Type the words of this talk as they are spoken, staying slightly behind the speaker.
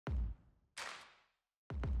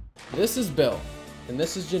This is Bill, and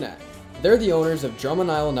this is Jeanette. They're the owners of Drummond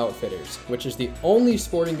Island Outfitters, which is the only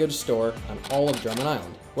sporting goods store on all of Drummond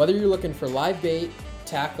Island. Whether you're looking for live bait,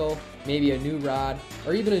 tackle, maybe a new rod,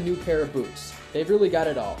 or even a new pair of boots, they've really got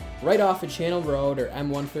it all. Right off of Channel Road or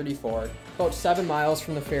M134, about 7 miles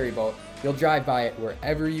from the ferry boat, you'll drive by it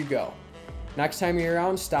wherever you go. Next time you're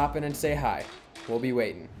around, stop in and say hi. We'll be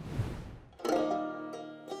waiting.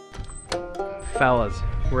 Fellas,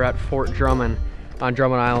 we're at Fort Drummond on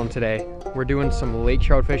Drummond Island today. We're doing some lake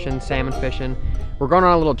trout fishing, salmon fishing. We're going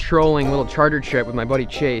on a little trolling, little charter trip with my buddy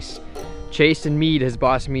Chase. Chase and Mead, his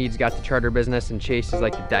boss Mead's got the charter business, and Chase is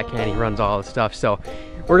like the deckhand, he runs all the stuff. So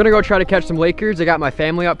we're gonna go try to catch some Lakers. I got my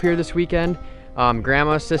family up here this weekend.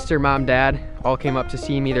 Grandma, sister, mom, dad, all came up to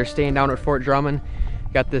see me. They're staying down at Fort Drummond.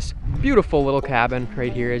 Got this beautiful little cabin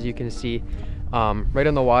right here, as you can see. Right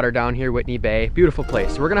on the water down here, Whitney Bay. Beautiful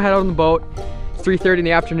place. So we're gonna head out on the boat. 3:30 in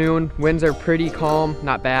the afternoon. Winds are pretty calm,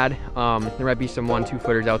 not bad. There might be some 1-2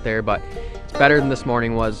 footers out there, but it's better than this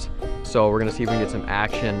morning was. So we're gonna see if we can get some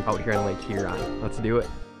action out here on Lake Huron. Let's do it.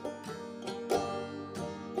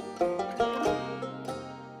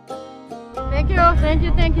 Thank you, thank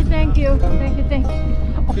you, thank you, thank you, thank you, thank you.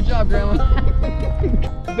 Good job, Grandma.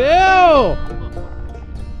 Bill!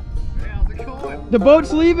 Hey, how's it going? The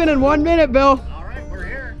boat's leaving in 1 minute, Bill. All right, we're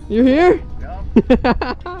here. You're here? Yep.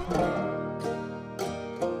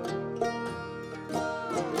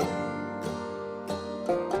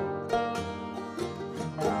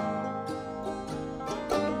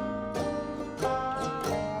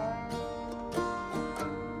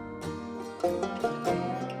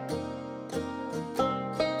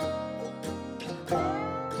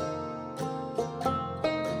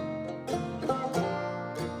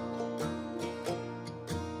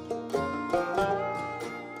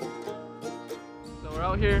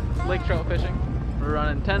 Out here lake trout fishing. We're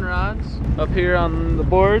running 10 rods. Up here on the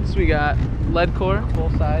boards we got lead core,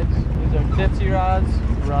 both sides. These are ditzy rods.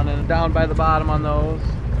 We're running down by the bottom on those.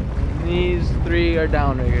 And these 3 are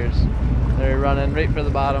downriggers. They're running right for the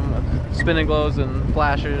bottom with spinning glows and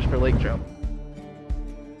flashers for lake trout.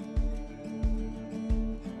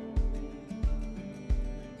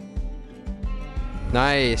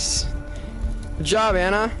 Nice. Good job,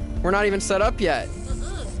 Anna. We're not even set up yet.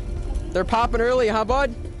 They're popping early, huh,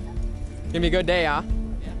 bud? Give me a good day, huh?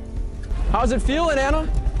 Yeah. How's it feeling, Anna?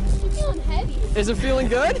 It's feeling heavy. Is it feeling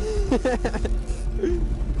good?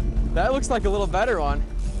 That looks like a little better one.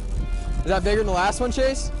 Is that bigger than the last one,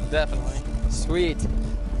 Chase? Definitely. Sweet.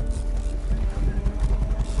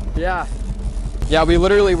 Yeah. Yeah, we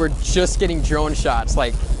literally were just getting drone shots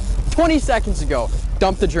like 20 seconds ago.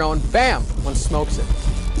 Dump the drone, bam, one smokes it.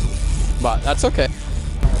 But that's okay.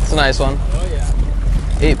 It's a nice one. Oh yeah.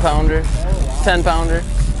 8-pounder, 10-pounder.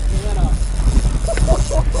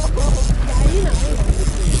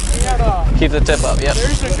 Keep the tip up, yep.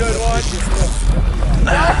 There's a good one.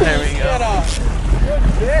 There we go. Good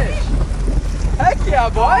fish. Heck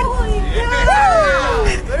yeah, bud.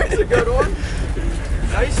 Yeah. There's a good one.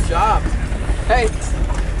 Nice job. Hey.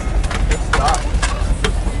 Good job.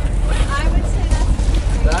 I would say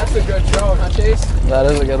That's a good drone, huh, Chase? That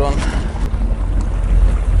is a good one.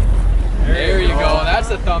 There you go.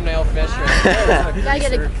 That's a thumbnail fish right there. you gotta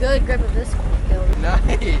get a good grip of this one.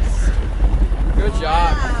 Nice. Good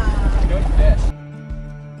job. Wow. Good fish.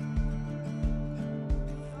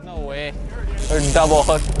 No way. They're double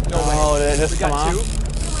hooked. No way. Oh, did it just come off?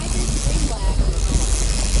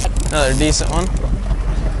 2. Another decent one. Not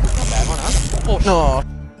bad one, huh? Oh, no.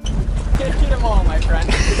 Can't get them all, my friend.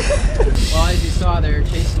 Well, as you saw there,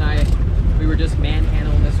 Chase and I, we were just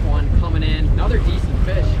manhandling this one, coming in. Another decent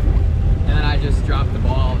fish. And then I just dropped the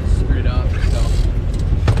ball and screwed it up. So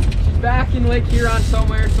she's back in Lake Huron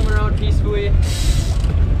somewhere around peacefully.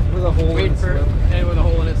 With a hole in its lip. And with a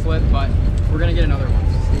hole in its lip, but we're gonna get another one.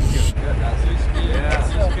 So stay tuned. Yeah,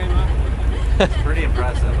 it's pretty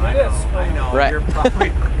impressive. I know. Right. You're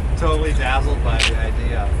probably totally dazzled by the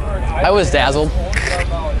idea. I was dazzled.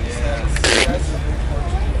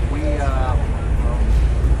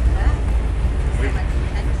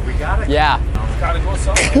 We gotta. Yeah. Gotta go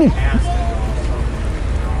somewhere.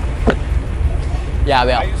 Yeah,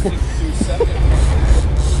 Bill. I used to do 7. You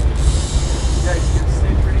guys get to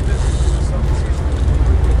stay pretty busy for some season.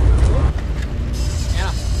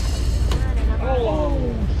 Yeah. Oh.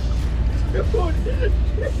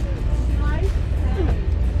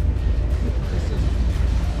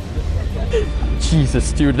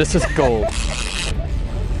 Jesus, dude, this is gold.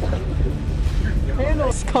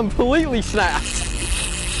 Handle's completely snapped.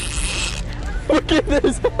 Look at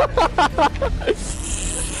this.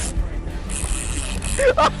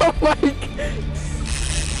 Oh my God.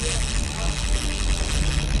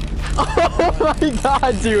 Oh my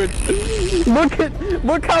god, dude.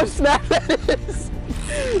 Look how snap that is.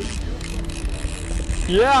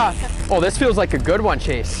 Yeah. Oh, this feels like a good one,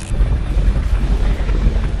 Chase.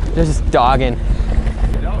 Just dogging.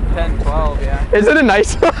 10, 12, yeah. Is it a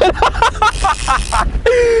nice one?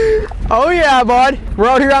 Oh yeah, bud. We're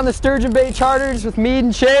out here on the Sturgeon Bay Charters with Mead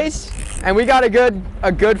and Chase, and we got a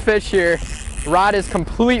good fish here. Rod is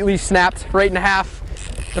completely snapped right in half.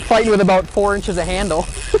 They're fighting with about 4 inches of handle.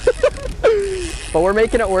 But we're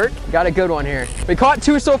making it work. Got a good one here. We caught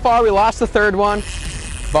 2 so far. We lost the 3rd one,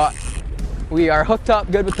 but we are hooked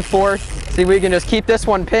up good with the 4th. See if we can just keep this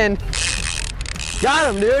one pinned.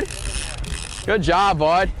 Got him, dude. Good job,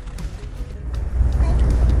 bud.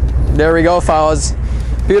 There we go, fellas.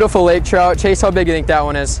 Beautiful lake trout. Chase, how big do you think that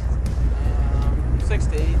one is? 6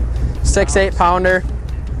 to 8. 6-8 pounder.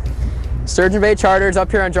 Sturgeon Bay Charters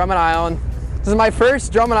up here on Drummond Island. This is my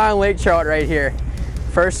first Drummond Island lake trout right here.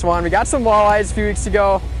 First one. We got some walleyes a few weeks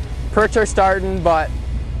ago. Perch are starting, but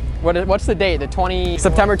what's the date?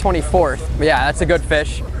 September 24th. But yeah, that's a good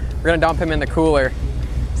fish. We're gonna dump him in the cooler.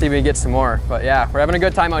 See if we can get some more. But yeah, we're having a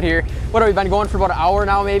good time out here. What have we been going for about an hour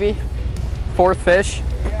now, maybe? 4th fish.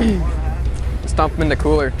 Let's dump him in the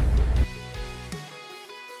cooler.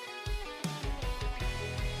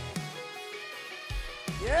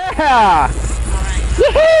 Yeah!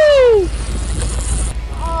 Woohoo!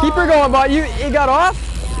 Keep her going, bud. You got off?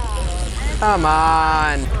 Yeah. Come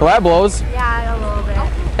on. Well, that blows. Yeah, a little bit.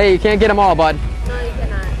 Hey, you can't get them all, bud. No, you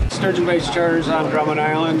cannot. Sturgeon Bay Charters on Drummond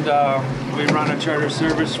Island. We run a charter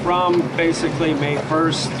service from basically May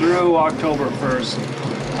 1st through October 1st.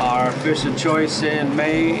 Our fish of choice in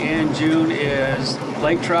May and June is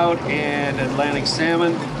lake trout and Atlantic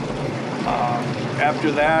salmon.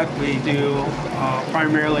 After that, we do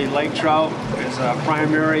primarily lake trout as a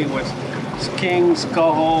primary with kings,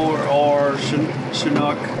 coho, or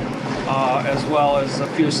chinook, as well as a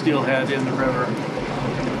few steelhead in the river.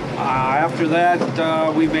 After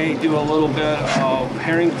that, we may do a little bit of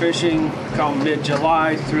herring fishing come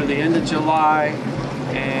mid-July through the end of July,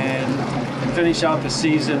 and finish out the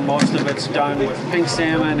season. Most of it's done with pink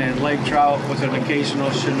salmon and lake trout with an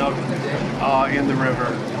occasional chinook in the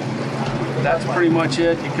river. That's pretty much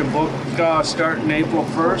it. You can book starting April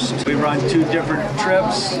 1st. We run 2 different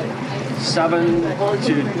trips, 7 to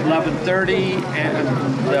 11:30 and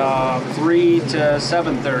 3 to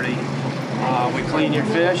 7:30. We clean your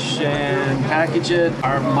fish and package it.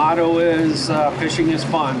 Our motto is fishing is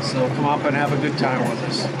fun, so come up and have a good time with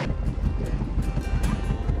us.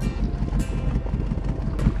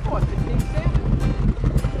 Oh, it's a king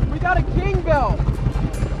salmon. We got a king, Bill.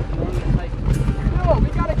 No, we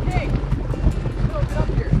got a king. Bill, get up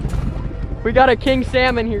here. We got a king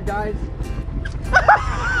salmon here, guys.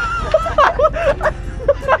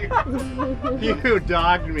 You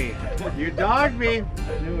dogged me. You dogged me.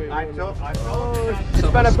 I told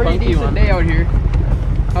It's been a pretty decent day out here.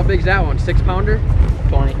 How big's that one? 6 pounder?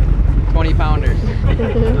 20. 20 pounders.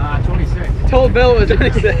 26. Told Bill it was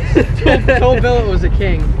 26. told Bill it was a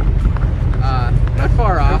king. Not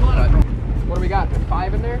far off, but what do we got?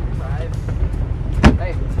 5 in there? 5.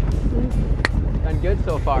 Hey, done good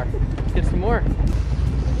so far. Let's get some more.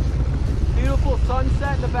 Beautiful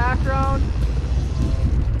sunset in the background.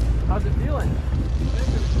 How's it feeling?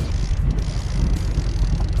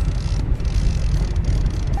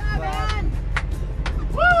 Yeah, man.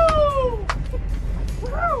 Woo!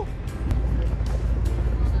 Woo!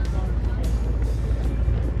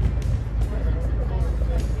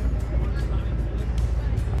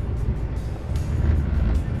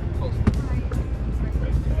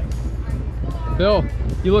 Bill,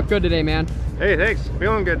 you look good today, man. Hey, thanks.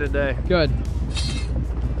 Feeling good today. Good.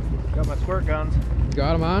 Got my squirt guns.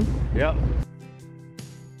 Got them on? Yep.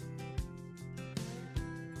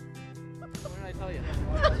 What did I tell you?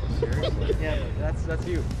 Seriously? Yeah, that's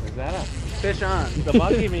you. Is that a Fish on. the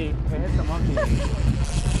monkey meat? It's the monkey meat.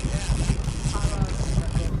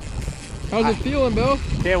 How's it feeling, Bill?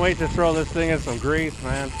 Can't wait to throw this thing in some grease,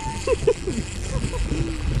 man.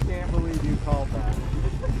 Can't believe you called that.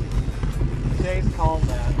 Chase called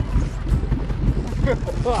that.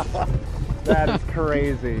 That is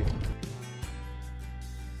crazy.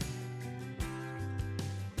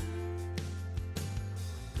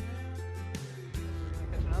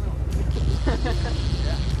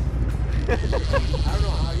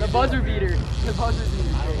 The buzzer beater. The buzzer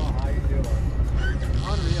beater. I don't know how you do it.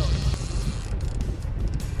 Unreal.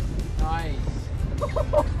 Nice.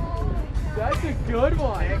 That's a good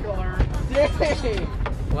one. Dang.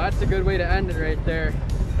 Well, that's a good way to end it right there.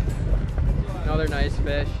 Another nice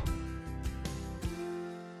fish.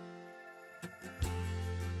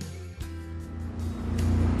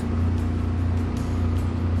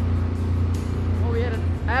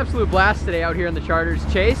 absolute blast today out here in the Charters.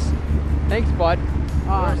 Chase, thanks, bud.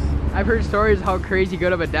 I've heard stories how crazy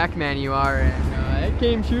good of a deck man you are, and it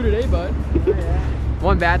came true today, bud. Oh, yeah.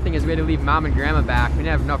 One bad thing is we had to leave Mom and Grandma back. We didn't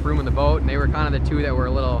have enough room in the boat, and they were kind of the two that were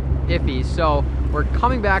a little iffy. So we're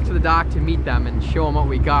coming back to the dock to meet them and show them what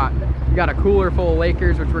we got. We got a cooler full of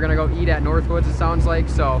Lakers, which we're gonna go eat at Northwoods, it sounds like.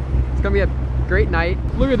 So it's gonna be a great night.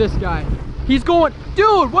 Look at this guy. He's going,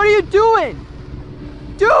 dude, what are you doing?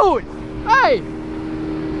 Dude, hey!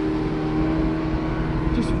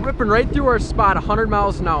 Just ripping right through our spot, 100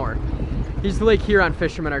 miles an hour. These Lake Huron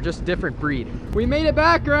fishermen are just a different breed. We made it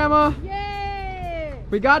back, Grandma. Yay!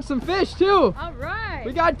 We got some fish too. All right.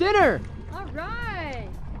 We got dinner. All right.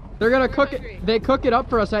 They're gonna cook it. They cook it up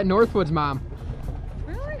for us at Northwoods, Mom.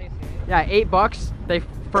 Really? Yeah, $8. They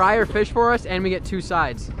fry our fish for us, and we get 2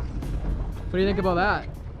 sides. What do you think about that?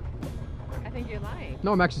 I think you're lying.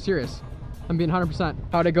 No, I'm actually serious. I'm being 100%.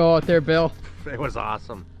 How'd it go out there, Bill? It was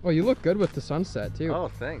awesome. Oh, you look good with the sunset too. Oh,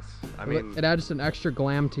 thanks. I mean, it adds an extra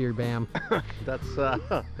glam to your BAM. that's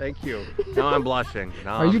thank you. Now I'm blushing.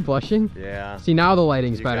 Now Are you blushing? Yeah. See, now the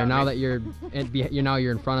lighting's You better. got Now me. that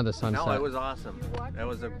you're in front of the sunset. No, it was awesome. It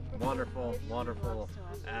was a wonderful, wonderful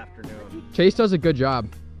afternoon. Chase does a good job,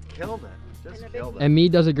 Killed it. Just killed it. and me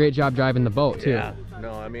does a great job driving the boat too. Yeah.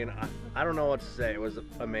 No, I mean, I don't know what to say. It was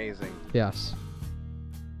amazing. Yes.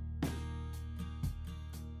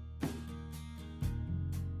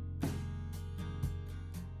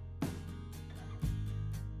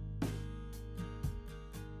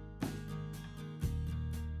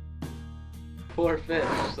 Four fish,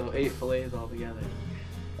 so 8 fillets altogether.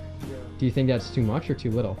 Do you think that's too much or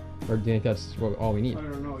too little? Or do you think that's all we need? I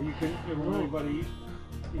don't know. You can everybody eat.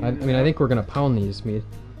 I mean, I think we're gonna pound these, me.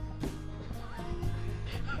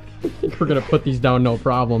 I think we're gonna put these down, no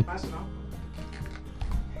problem.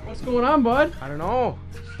 What's going on, bud? I don't know.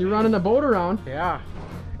 You're running the boat around. Yeah.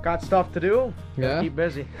 Got stuff to do. Gotta Yeah? keep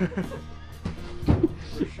busy.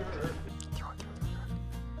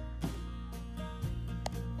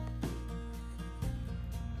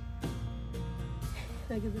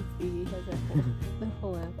 Look at the baby has the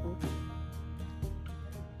whole apple.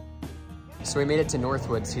 So we made it to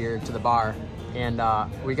Northwoods here, to the bar, and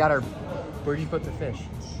we got our... Where'd you put the fish?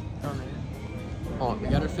 Down there. Oh, we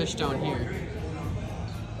got our fish down here.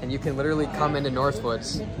 And you can literally come into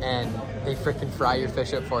Northwoods and they frickin' fry your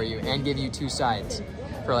fish up for you and give you 2 sides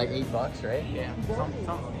for like $8, right?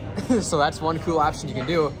 Yeah. So that's one cool option you can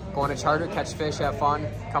do. Go on a charter, catch fish, have fun,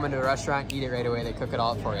 come into a restaurant, eat it right away. They cook it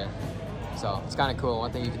all up for you. So it's kind of cool.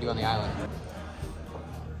 One thing you can do on the island.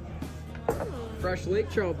 Fresh lake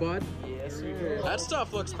trout, bud. Yes, sir. That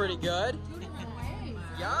stuff looks pretty good.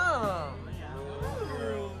 Yum.